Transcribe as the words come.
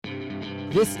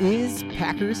This is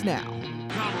Packers Now.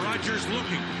 Now Rodgers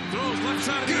looking, throws left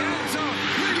side of the end zone.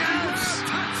 Yes!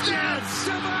 Touchdown!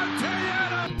 Davante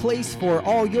Adams! Place for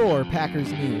all your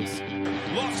Packers news.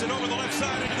 Lofts it over the left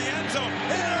side into the end zone.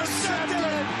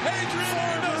 Intercepted! Adrian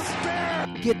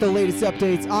Amos! Get the latest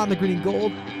updates on the green and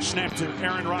gold. Snap to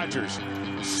Aaron Rodgers.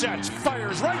 Sets,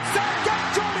 fires, right side.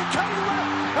 Got Jordan Kelly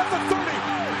left at the 30.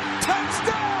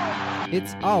 Touchdown!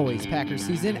 It's always Packers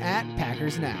season at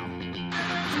Packers Now.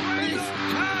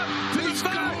 To the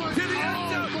 5, to the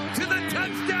end zone, to the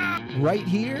touchdown! Right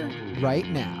here, right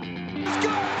now. Let's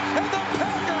go! And the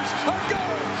Packers are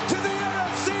going to the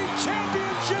NFC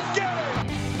Championship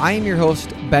game! I am your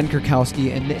host, Ben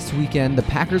Kurkowski, and this weekend the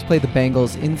Packers play the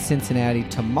Bengals in Cincinnati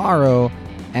tomorrow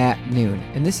at noon.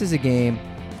 And this is a game,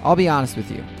 I'll be honest with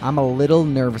you, I'm a little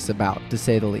nervous about, to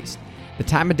say the least. The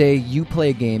time of day you play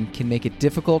a game can make it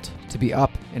difficult to be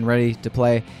up and ready to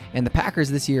play, and the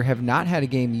Packers this year have not had a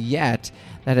game yet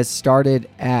that has started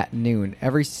at noon.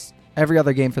 Every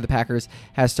other game for the Packers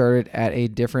has started at a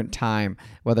different time,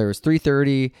 whether it was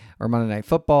 3:30 or Monday Night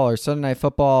Football or Sunday Night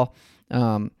Football.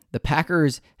 The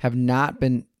Packers have not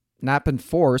been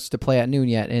forced to play at noon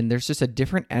yet, and there's just a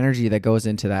different energy that goes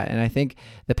into that. And I think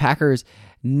the Packers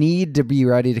need to be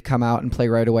ready to come out and play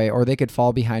right away, or they could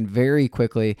fall behind very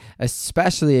quickly,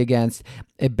 especially against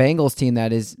a Bengals team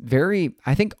that is very,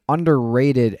 I think,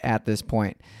 underrated at this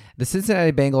point. The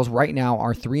Cincinnati Bengals right now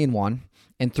are 3-1,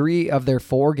 and 3 of their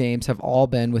 4 games have all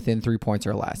been within 3 points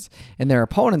or less. And their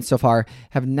opponents so far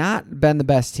have not been the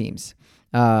best teams.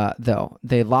 Though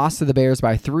they lost to the Bears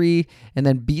by 3 and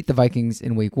then beat the Vikings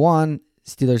in week 1,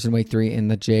 Steelers in week 3,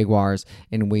 and the Jaguars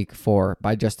in week 4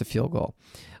 by just a field goal,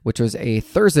 which was a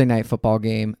Thursday night football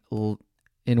game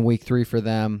in week 3 for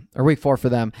them, or week 4 for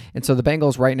them. And so the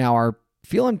Bengals right now are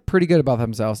feeling pretty good about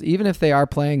themselves. Even if they are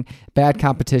playing bad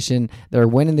competition, they're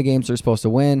winning the games they're supposed to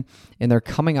win, and they're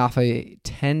coming off a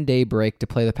 10-day break to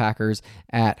play the Packers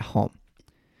at home.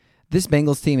 This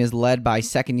Bengals team is led by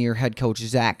second-year head coach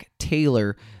Zac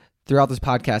Taylor. Throughout this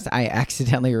podcast, I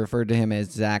accidentally referred to him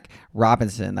as Zach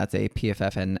Robinson. That's a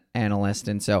PFF analyst.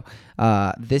 And so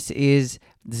this is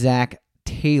Zac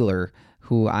Taylor,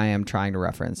 who I am trying to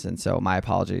reference. And so my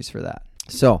apologies for that.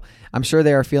 So I'm sure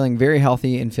they are feeling very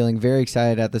healthy and feeling very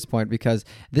excited at this point because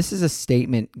this is a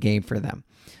statement game for them.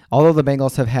 Although the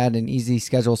Bengals have had an easy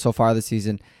schedule so far this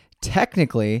season,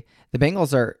 technically, the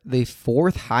Bengals are the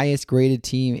 4th highest graded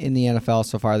team in the NFL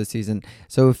so far this season.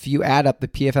 So if you add up the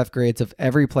PFF grades of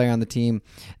every player on the team,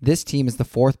 this team is the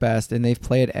 4th best, and they've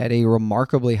played at a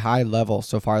remarkably high level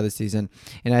so far this season,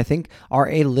 and I think are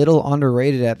a little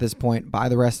underrated at this point by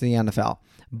the rest of the NFL.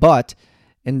 But,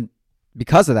 and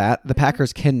because of that, the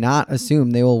Packers cannot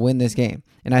assume they will win this game.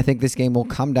 And I think this game will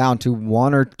come down to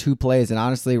 1 or 2 plays. And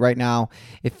honestly, right now,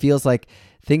 it feels like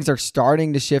things are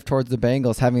starting to shift towards the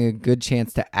Bengals having a good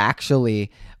chance to actually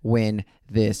win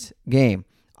this game.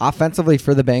 Offensively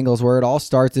for the Bengals, where it all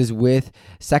starts is with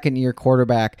second-year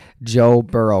quarterback Joe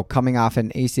Burrow coming off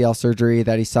an ACL surgery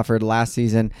that he suffered last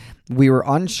season. We were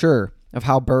unsure of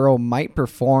how Burrow might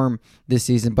perform this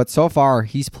season, but so far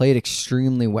he's played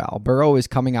extremely well. Burrow is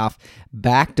coming off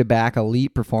back-to-back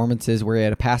elite performances where he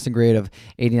had a passing grade of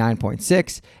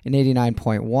 89.6 and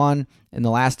 89.1 in the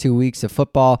last 2 weeks of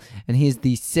football, and he's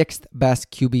the 6th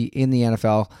best QB in the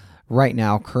NFL right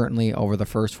now, currently over the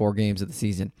first 4 games of the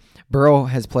season. Burrow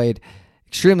has played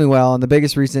extremely well, and the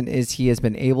biggest reason is he has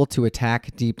been able to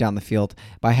attack deep down the field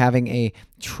by having a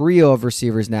trio of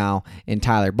receivers now in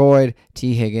Tyler Boyd,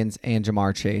 T. Higgins, and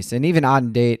Ja'Marr Chase. And even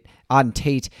Auden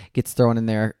Tate gets thrown in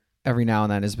there every now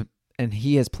and then, and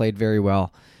he has played very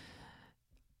well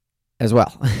as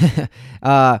well.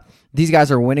 These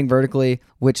guys are winning vertically,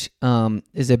 which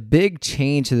is a big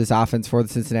change to this offense for the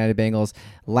Cincinnati Bengals.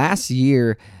 Last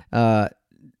year,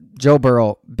 Joe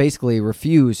Burrow basically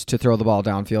refused to throw the ball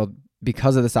downfield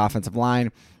because of this offensive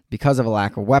line, because of a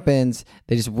lack of weapons.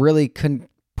 They just really couldn't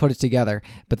put it together.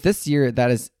 But this year,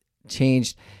 that has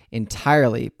changed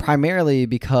entirely, primarily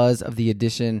because of the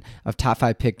addition of top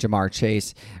 5 pick Ja'Marr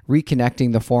Chase.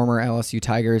 Reconnecting the former LSU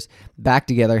Tigers back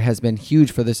together has been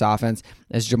huge for this offense,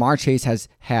 as Ja'Marr Chase has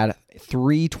had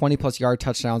 3 20-plus yard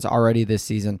touchdowns already this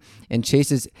season, and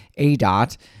Chase's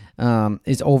ADOT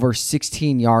is over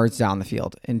 16 yards down the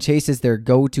field. And Chase is their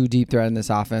go-to deep threat in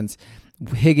this offense.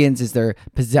 Higgins is their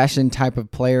possession type of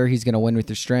player. He's going to win with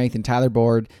their strength, and Tyler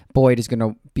Boyd is going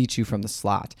to beat you from the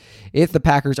slot. If the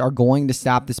Packers are going to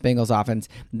stop this Bengals offense,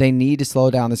 they need to slow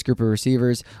down this group of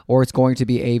receivers, or it's going to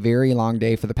be a very long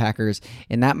day for the Packers,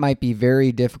 and that might be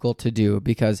very difficult to do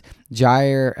because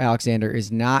Jaire Alexander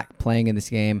is not playing in this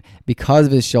game because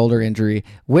of his shoulder injury,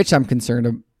 which I'm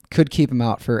concerned could keep him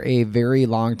out for a very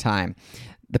long time.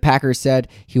 The Packers said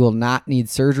he will not need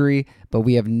surgery, but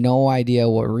we have no idea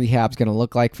what rehab's going to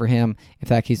look like for him. If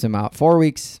that keeps him out 4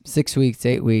 weeks, 6 weeks,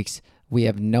 8 weeks, we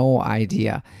have no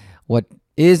idea. What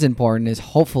is important is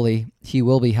hopefully he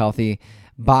will be healthy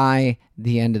by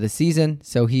the end of the season,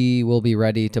 so he will be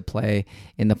ready to play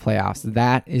in the playoffs.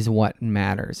 That is what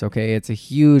matters, okay? It's a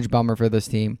huge bummer for this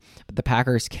team, but the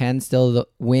Packers can still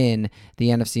win the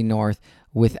NFC North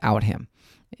without him.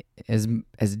 As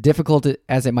difficult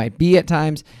as it might be at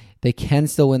times, they can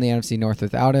still win the NFC North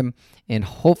without him, and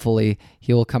hopefully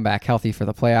he will come back healthy for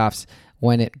the playoffs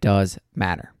when it does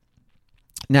matter.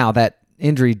 Now, that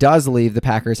injury does leave the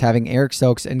Packers having Eric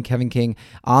Stokes and Kevin King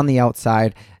on the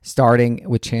outside, starting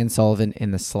with Chan Sullivan in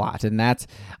the slot, and that's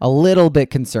a little bit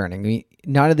concerning. I mean,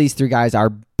 none of these three guys are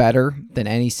better than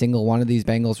any single one of these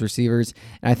Bengals receivers,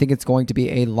 and I think it's going to be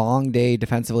a long day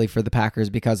defensively for the Packers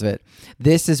because of it.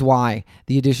 This is why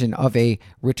the addition of a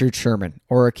Richard Sherman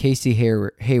or a Casey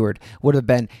Hayward would have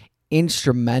been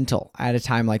instrumental at a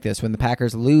time like this when the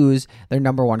Packers lose their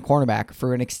number one cornerback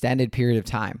for an extended period of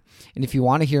time. And if you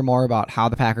want to hear more about how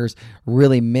the Packers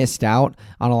really missed out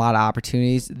on a lot of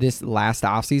opportunities this last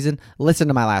offseason, listen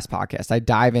to my last podcast. I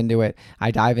dive into it.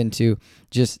 I dive into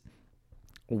just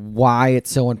why it's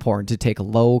so important to take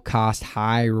low-cost,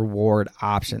 high-reward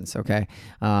options, okay?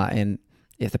 And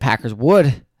if the Packers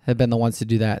would have been the ones to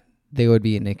do that, they would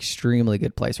be in an extremely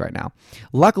good place right now.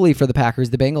 Luckily for the Packers,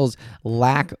 the Bengals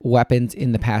lack weapons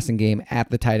in the passing game at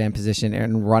the tight end position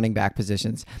and running back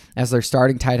positions, as their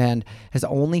starting tight end has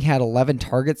only had 11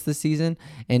 targets this season,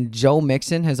 and Joe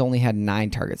Mixon has only had 9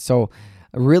 targets. So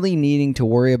really needing to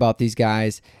worry about these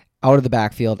guys out of the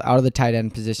backfield, out of the tight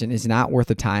end position is not worth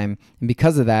the time. And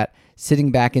because of that,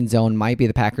 sitting back in zone might be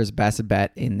the Packers' best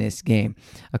bet in this game.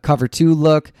 A cover 2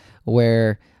 look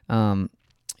where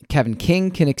Kevin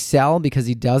King can excel because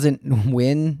he doesn't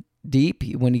win deep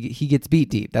when he gets beat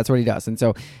deep. That's what he does. And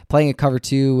so playing a cover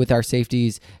 2 with our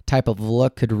safeties type of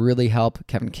look could really help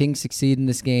Kevin King succeed in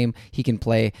this game. He can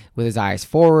play with his eyes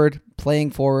forward, playing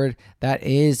forward. That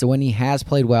is when he has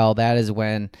played well. That is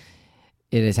when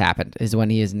it has happened, is when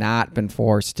he has not been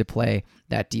forced to play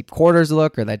that deep quarters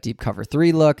look or that deep cover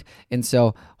 3 look. And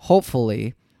so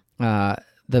hopefully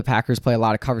the Packers play a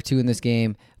lot of cover 2 in this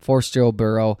game, force Joe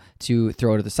Burrow to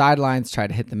throw to the sidelines, try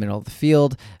to hit the middle of the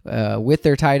field with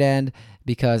their tight end,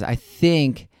 because I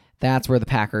think that's where the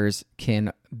Packers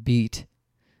can beat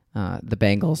the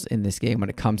Bengals in this game when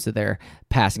it comes to their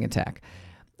passing attack.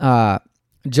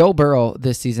 Joe Burrow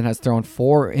this season has thrown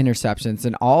 4 interceptions,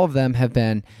 and all of them have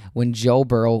been when Joe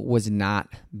Burrow was not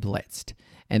blitzed.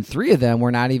 And 3 of them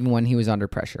were not even when he was under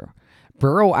pressure.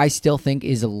 Burrow, I still think,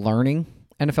 is learning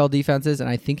NFL defenses, and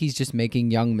I think he's just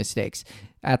making young mistakes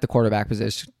at the quarterback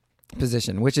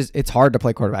position, which is, it's hard to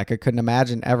play quarterback. I couldn't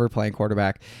imagine ever playing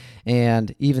quarterback.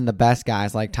 And even the best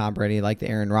guys like Tom Brady, like the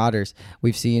Aaron Rodgers,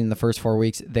 we've seen in the first 4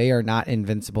 weeks, they are not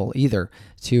invincible either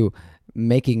to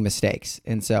making mistakes.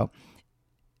 And so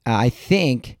I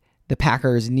think the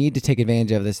Packers need to take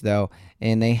advantage of this, though,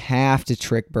 and they have to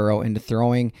trick Burrow into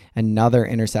throwing another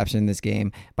interception in this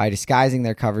game by disguising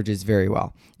their coverages very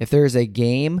well. If there is a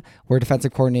game where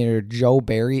defensive coordinator Joe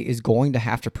Barry is going to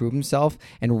have to prove himself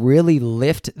and really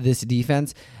lift this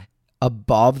defense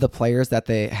above the players that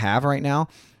they have right now,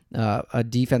 a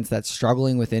defense that's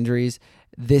struggling with injuries,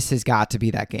 this has got to be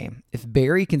that game. If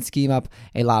Barry can scheme up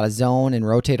a lot of zone and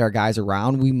rotate our guys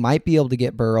around, we might be able to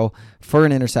get Burrow for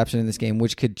an interception in this game,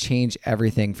 which could change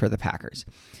everything for the Packers.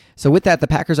 So with that, the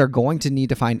Packers are going to need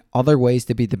to find other ways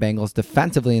to beat the Bengals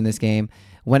defensively in this game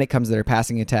when it comes to their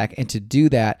passing attack. And to do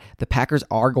that, the Packers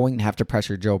are going to have to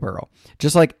pressure Joe Burrow.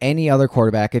 Just like any other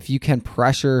quarterback, if you can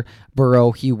pressure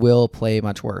Burrow, he will play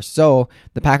much worse. So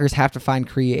the Packers have to find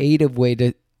creative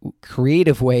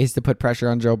ways to put pressure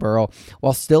on Joe Burrow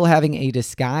while still having a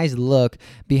disguised look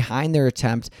behind their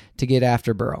attempt to get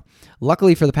after Burrow.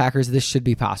 Luckily for the Packers, this should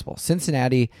be possible.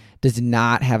 Cincinnati does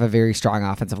not have a very strong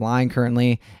offensive line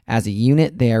currently. As a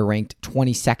unit, they are ranked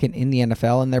 22nd in the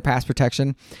NFL in their pass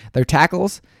protection. Their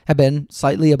tackles have been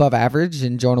slightly above average,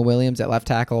 in Jonah Williams at left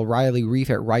tackle, Riley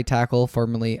Reiff at right tackle,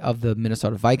 formerly of the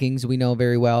Minnesota Vikings, we know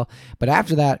very well. But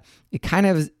after that, it kind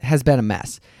of has been a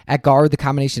mess. At guard, the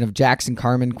combination of Jackson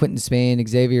Carman, Quinton Spain,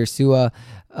 Xavier Sua,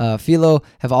 Philo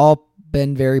have all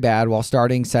been very bad, while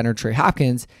starting center Trey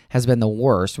Hopkins has been the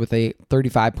worst with a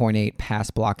 35.8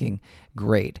 pass blocking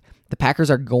grade. The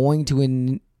Packers are going to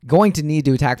need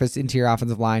to attack this interior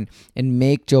offensive line and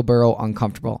make Joe Burrow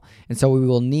uncomfortable. And so we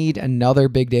will need another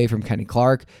big day from Kenny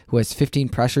Clark, who has 15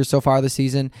 pressures so far this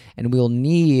season, and we'll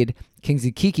need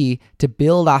Kingsley Keke to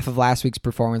build off of last week's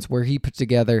performance where he put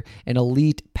together an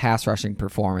elite pass rushing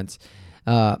performance.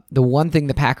 The one thing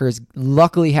the Packers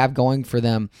luckily have going for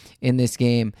them in this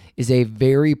game is a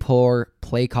very poor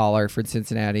play caller for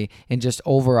Cincinnati and just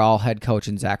overall head coach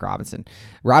in Zach Robinson.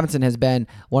 Robinson has been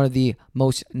one of the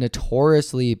most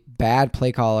notoriously bad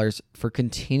play callers for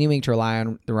continuing to rely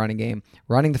on the running game,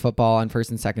 running the football on first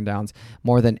and second downs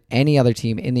more than any other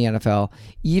team in the NFL,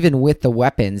 even with the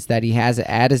weapons that he has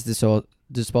at his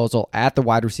disposal at the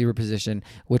wide receiver position,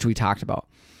 which we talked about.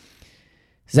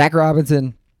 Zach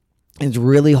Robinson is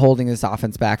really holding this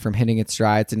offense back from hitting its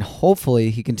strides, and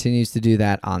hopefully he continues to do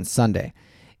that on Sunday.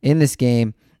 In this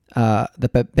game,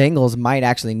 the Bengals might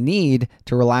actually need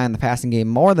to rely on the passing game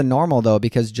more than normal, though,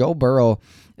 because Joe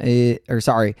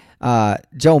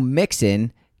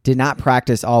Mixon did not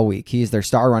practice all week. He's their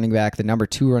star running back, the number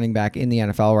 2 running back in the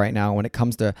NFL right now when it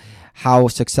comes to how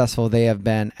successful they have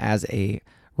been as a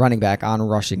running back on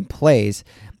rushing plays.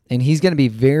 And he's going to be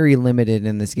very limited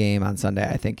in this game on Sunday.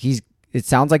 I think it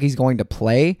sounds like he's going to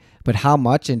play, but how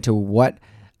much and to what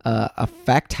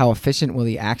effect, how efficient will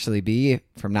he actually be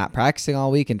from not practicing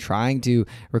all week and trying to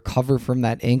recover from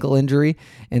that ankle injury?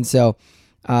 And so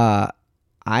I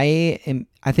think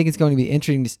it's going to be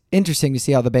interesting to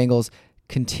see how the Bengals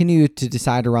continue to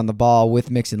decide to run the ball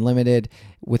with Mixon limited,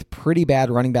 with pretty bad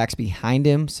running backs behind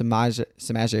him, Samaje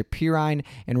Perine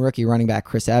and rookie running back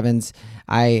Chris Evans.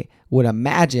 I would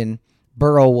imagine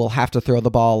Burrow will have to throw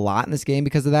the ball a lot in this game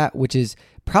because of that, which is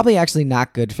probably actually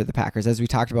not good for the Packers. As we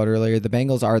talked about earlier, the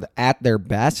Bengals are at their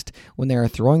best when they are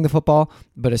throwing the football,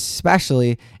 but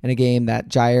especially in a game that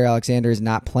Jair Alexander is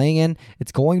not playing in,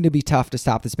 it's going to be tough to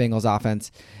stop this Bengals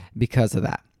offense because of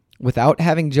that. Without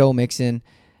having Joe Mixon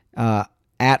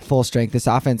at full strength, this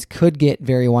offense could get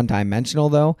very one-dimensional,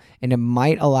 though, and it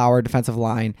might allow our defensive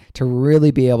line to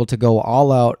really be able to go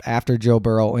all out after Joe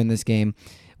Burrow in this game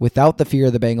without the fear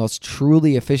of the Bengals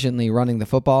truly efficiently running the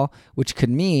football, which could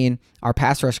mean our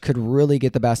pass rush could really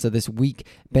get the best of this weak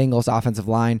Bengals offensive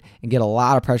line and get a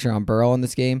lot of pressure on Burrow in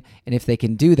this game. And if they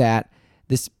can do that,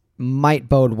 this might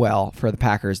bode well for the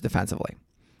Packers defensively.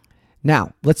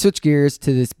 Now, let's switch gears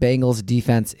to this Bengals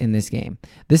defense in this game.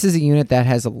 This is a unit that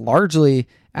has largely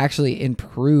actually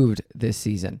improved this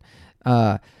season.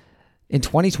 In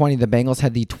 2020, the Bengals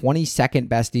had the 22nd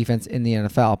best defense in the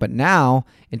NFL, but now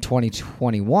in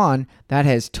 2021, that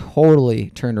has totally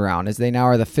turned around as they now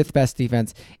are the 5th best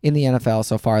defense in the NFL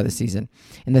so far this season.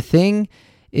 And the thing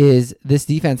is, this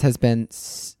defense has been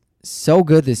so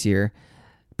good this year,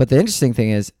 but the interesting thing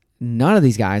is none of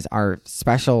these guys are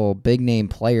special big name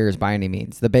players by any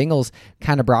means. The Bengals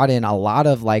kind of brought in a lot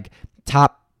of like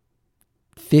top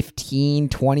 15,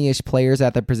 20-ish players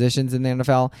at the positions in the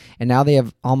NFL, and now they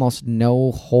have almost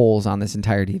no holes on this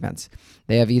entire defense.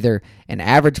 They have either an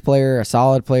average player, a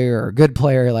solid player, or a good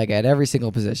player like at every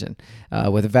single position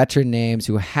with veteran names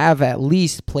who have at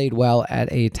least played well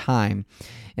at a time.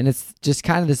 And it's just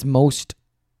kind of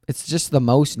it's just the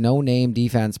most no-name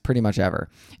defense pretty much ever.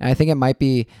 And I think it might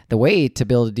be the way to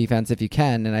build a defense if you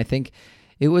can, and I think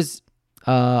it was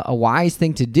a wise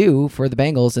thing to do for the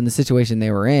Bengals in the situation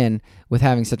they were in with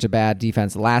having such a bad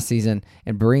defense last season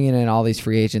and bringing in all these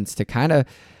free agents to kind of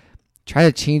try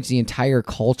to change the entire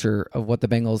culture of what the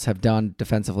Bengals have done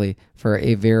defensively for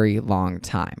a very long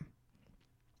time.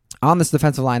 On this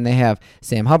defensive line, they have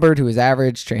Sam Hubbard, who is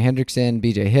average, Trey Hendrickson,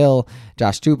 BJ Hill,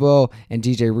 Josh Tupou, and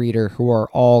DJ Reader, who are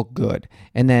all good.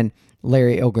 And then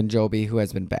Larry Ogunjobi, who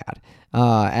has been bad.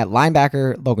 At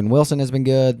linebacker, Logan Wilson has been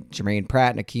good. Jermaine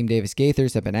Pratt and Akeem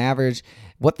Davis-Gaithers have been average.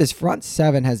 What this front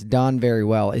seven has done very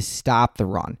well is stop the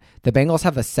run. The Bengals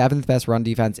have the 7th best run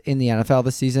defense in the NFL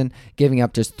this season, giving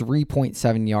up just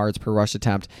 3.7 yards per rush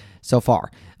attempt so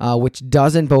far, which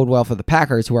doesn't bode well for the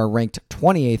Packers, who are ranked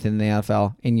 28th in the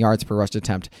NFL in yards per rush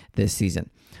attempt this season.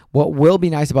 What will be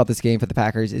nice about this game for the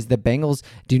Packers is the Bengals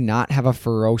do not have a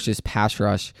ferocious pass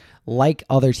rush like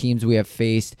other teams we have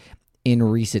faced in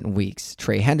recent weeks.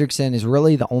 Trey Hendrickson is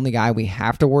really the only guy we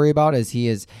have to worry about, as he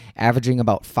is averaging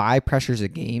about 5 pressures a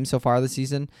game so far this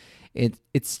season.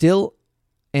 It's still,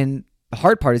 and the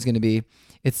hard part is going to be,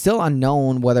 it's still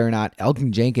unknown whether or not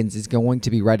Elgton Jenkins is going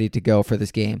to be ready to go for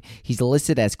this game. He's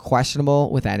listed as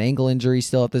questionable with that ankle injury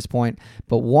still at this point,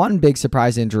 but one big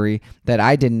surprise injury that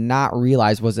I did not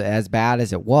realize was as bad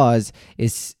as it was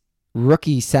is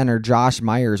rookie center Josh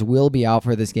Myers will be out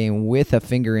for this game with a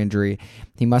finger injury.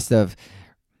 He must have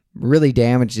really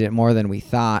damaged it more than we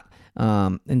thought.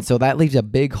 And so that leaves a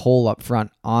big hole up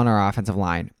front on our offensive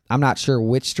line. I'm not sure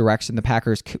which direction the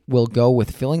Packers will go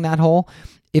with filling that hole.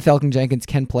 If Elgton Jenkins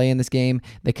can play in this game,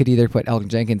 they could either put Elgton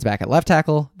Jenkins back at left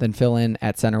tackle, then fill in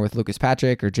at center with Lucas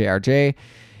Patrick or JRJ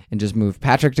and just move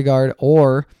Patrick to guard,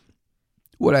 or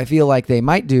what I feel like they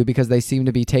might do, because they seem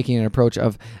to be taking an approach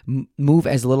of move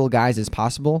as little guys as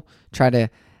possible, try to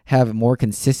have more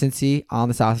consistency on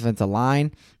this offensive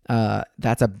line.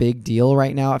 That's a big deal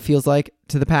right now, it feels like,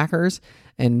 to the Packers,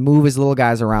 and move as little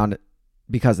guys around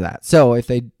because of that. So if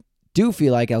they do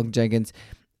feel like Elgton Jenkins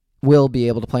will be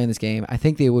able to play in this game, I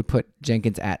think they would put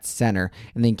Jenkins at center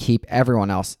and then keep everyone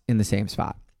else in the same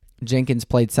spot. Jenkins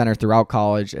played center throughout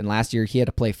college, and last year he had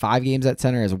to play 5 games at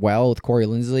center as well with Corey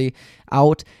Linsley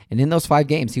out, and in those 5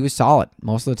 games he was solid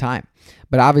most of the time.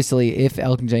 But obviously, if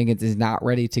Elgton Jenkins is not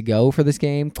ready to go for this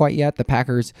game quite yet, the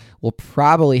Packers will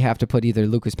probably have to put either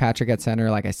Lucas Patrick at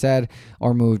center, like I said,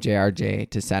 or move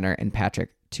JRJ to center and Patrick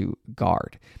to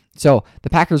guard. So the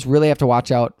Packers really have to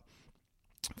watch out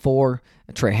for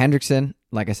Trey Hendrickson.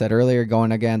 Like I said earlier,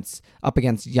 going up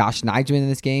against Josh Nijman in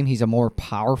this game. He's a more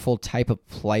powerful type of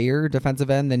player, defensive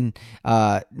end, than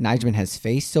Nijman has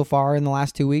faced so far in the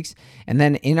last 2 weeks. And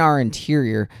then in our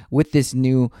interior, with this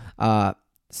new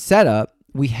setup,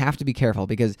 we have to be careful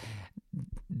because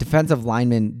defensive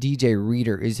lineman DJ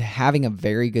Reader is having a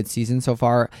very good season so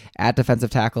far at defensive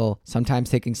tackle, sometimes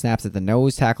taking snaps at the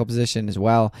nose tackle position as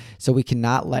well. So we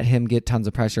cannot let him get tons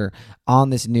of pressure on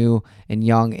this new and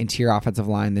young interior offensive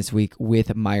line this week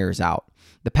with Myers out.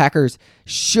 The Packers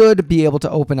should be able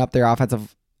to open up their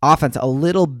offense a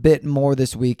little bit more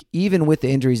this week, even with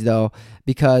the injuries though,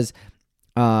 because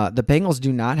the Bengals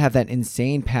do not have that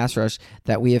insane pass rush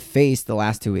that we have faced the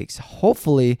last 2 weeks.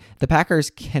 Hopefully, the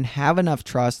Packers can have enough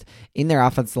trust in their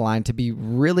offensive line to be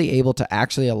really able to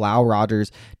actually allow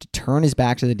Rodgers to turn his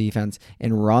back to the defense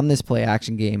and run this play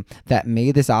action game that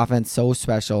made this offense so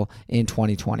special in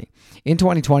 2020. In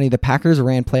 2020, the Packers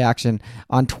ran play action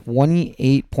on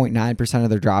 28.9% of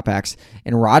their dropbacks,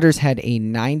 and Rodgers had a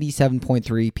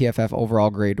 97.3 PFF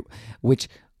overall grade, which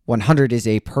 100 is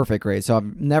a perfect grade, so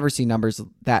I've never seen numbers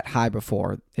that high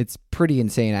before. It's pretty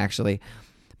insane, actually.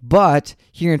 But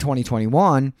here in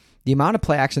 2021, the amount of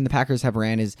play action the Packers have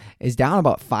ran is down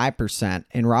about 5%,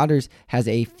 and Rodgers has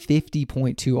a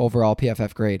 50.2 overall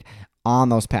PFF grade on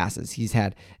those passes. He's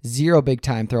had 0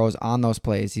 big-time throws on those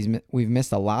plays. We've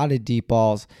missed a lot of deep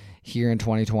balls here in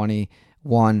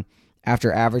 2021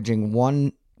 after averaging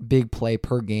 1 big play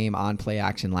per game on play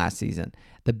action last season.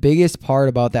 The biggest part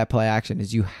about that play action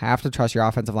is you have to trust your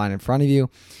offensive line in front of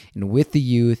you. And with the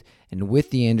youth and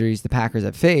with the injuries the Packers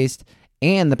have faced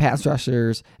and the pass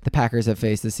rushers the Packers have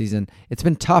faced this season, it's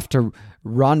been tough to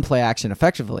run play action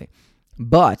effectively.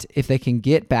 But if they can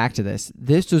get back to this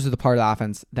was the part of the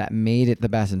offense that made it the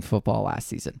best in football last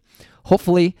season.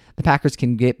 Hopefully, the Packers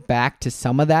can get back to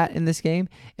some of that in this game.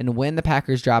 And when the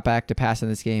Packers drop back to pass in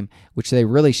this game, which they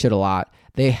really should a lot,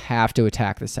 they have to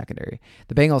attack the secondary.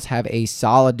 The Bengals have a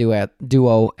solid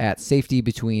duo at safety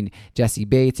between Jesse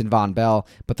Bates and Von Bell,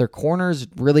 but their corners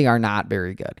really are not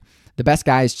very good. The best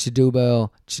guy is Chidobe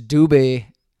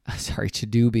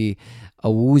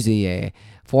Awuzie,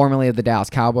 formerly of the Dallas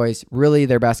Cowboys. Really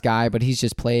their best guy, but he's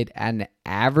just played at an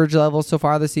average level so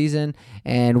far this season,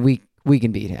 and we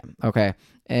can beat him, okay?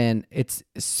 And it's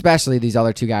especially these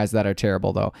other 2 guys that are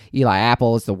terrible, though. Eli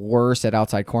Apple is the worst at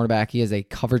outside cornerback. He has a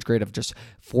coverage grade of just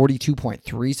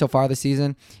 42.3 so far this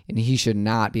season, and he should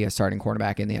not be a starting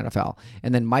cornerback in the NFL.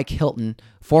 And then Mike Hilton,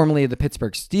 formerly of the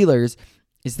Pittsburgh Steelers,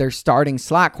 is their starting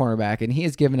slot cornerback, and he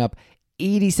has given up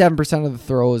 87% of the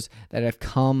throws that have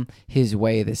come his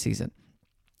way this season.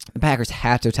 The Packers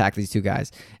have to attack these 2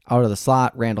 guys out of the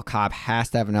slot. Randall Cobb has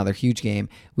to have another huge game.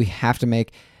 We have to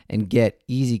make and get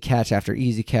easy catch after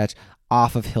easy catch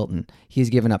off of Hilton. He's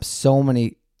given up so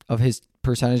many of his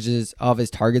percentages of his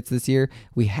targets this year.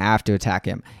 We have to attack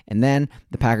him. And then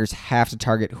the Packers have to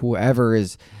target whoever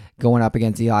is going up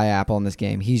against Eli Apple in this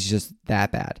game. He's just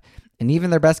that bad. And even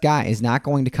their best guy is not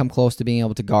going to come close to being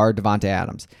able to guard Davante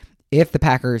Adams. If the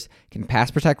Packers can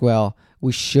pass protect well,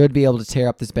 we should be able to tear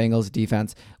up this Bengals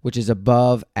defense, which is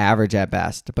above average at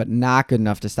best, but not good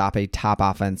enough to stop a top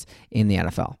offense in the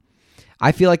NFL.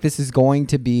 I feel like this is going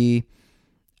to be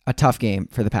a tough game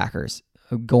for the Packers.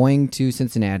 Going to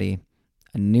Cincinnati,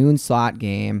 a noon slot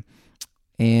game,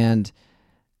 and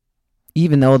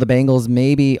even though the Bengals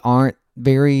maybe aren't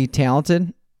very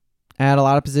talented at a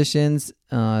lot of positions,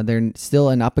 they're still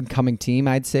an up-and-coming team,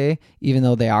 I'd say, even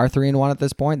though they are 3-1 at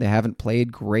this point. They haven't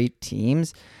played great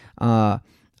teams. I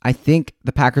think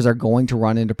the Packers are going to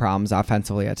run into problems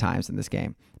offensively at times in this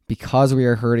game because we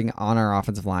are hurting on our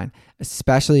offensive line,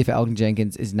 especially if Elgton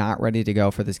Jenkins is not ready to go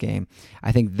for this game.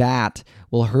 I think that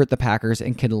will hurt the Packers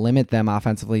and can limit them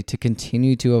offensively to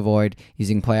continue to avoid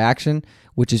using play action,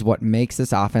 which is what makes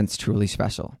this offense truly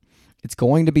special. It's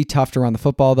going to be tough to run the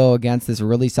football, though, against this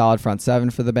really solid front seven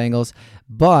for the Bengals,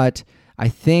 but I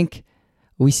think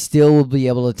we still will be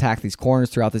able to attack these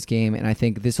corners throughout this game, and I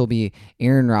think this will be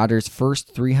Aaron Rodgers'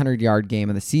 first 300-yard game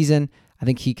of the season. I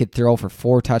think he could throw for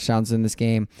 4 touchdowns in this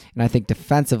game, and I think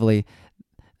defensively,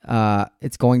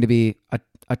 it's going to be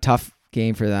a tough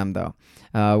game for them, though.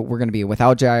 We're going to be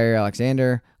without Jaire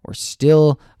Alexander. We're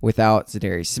still without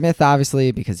Zadarius Smith,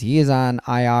 obviously, because he is on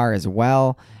IR as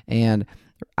well. And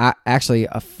actually,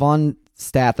 a fun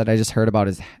stat that I just heard about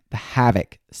is the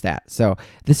Havoc stat. So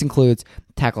this includes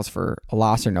tackles for a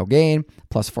loss or no gain,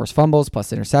 plus forced fumbles,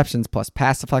 plus interceptions, plus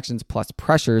pass deflections, plus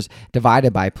pressures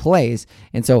divided by plays.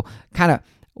 And so kind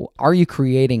of, are you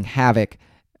creating havoc?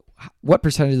 What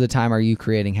percentage of the time are you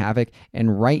creating havoc?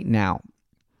 And right now,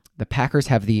 the Packers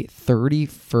have the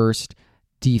 31st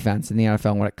defense in the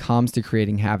NFL when it comes to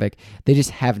creating havoc. They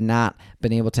just have not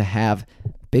been able to have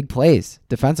big plays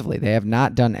defensively. They have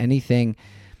not done anything.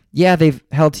 Yeah, they've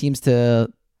held teams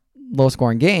to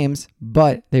low-scoring games,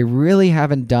 but they really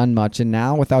haven't done much. And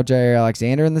now, without Jaire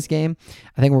Alexander in this game,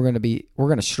 I think we're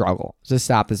going to struggle to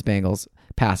stop this Bengals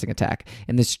passing attack.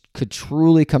 And this could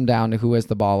truly come down to who has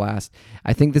the ball last.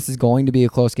 I think this is going to be a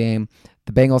close game.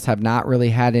 The Bengals have not really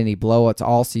had any blowouts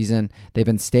all season. They've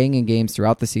been staying in games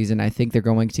throughout the season. I think they're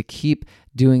going to keep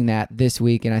doing that this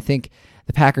week. And I think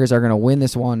the Packers are going to win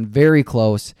this one very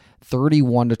close,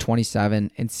 31-27,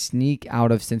 and sneak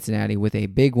out of Cincinnati with a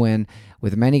big win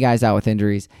with many guys out with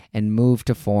injuries and move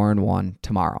to 4-1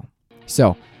 tomorrow.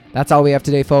 So that's all we have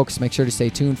today, folks. Make sure to stay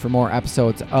tuned for more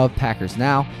episodes of Packers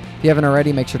Now. If you haven't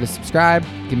already, make sure to subscribe,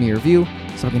 give me a review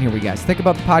so I can hear what you guys think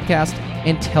about the podcast,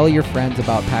 and tell your friends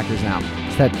about Packers Now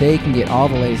so that they can get all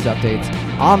the latest updates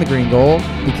on the green gold,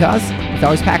 because it's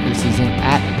always Packers season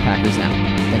at Packers Now.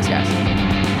 Thanks, guys.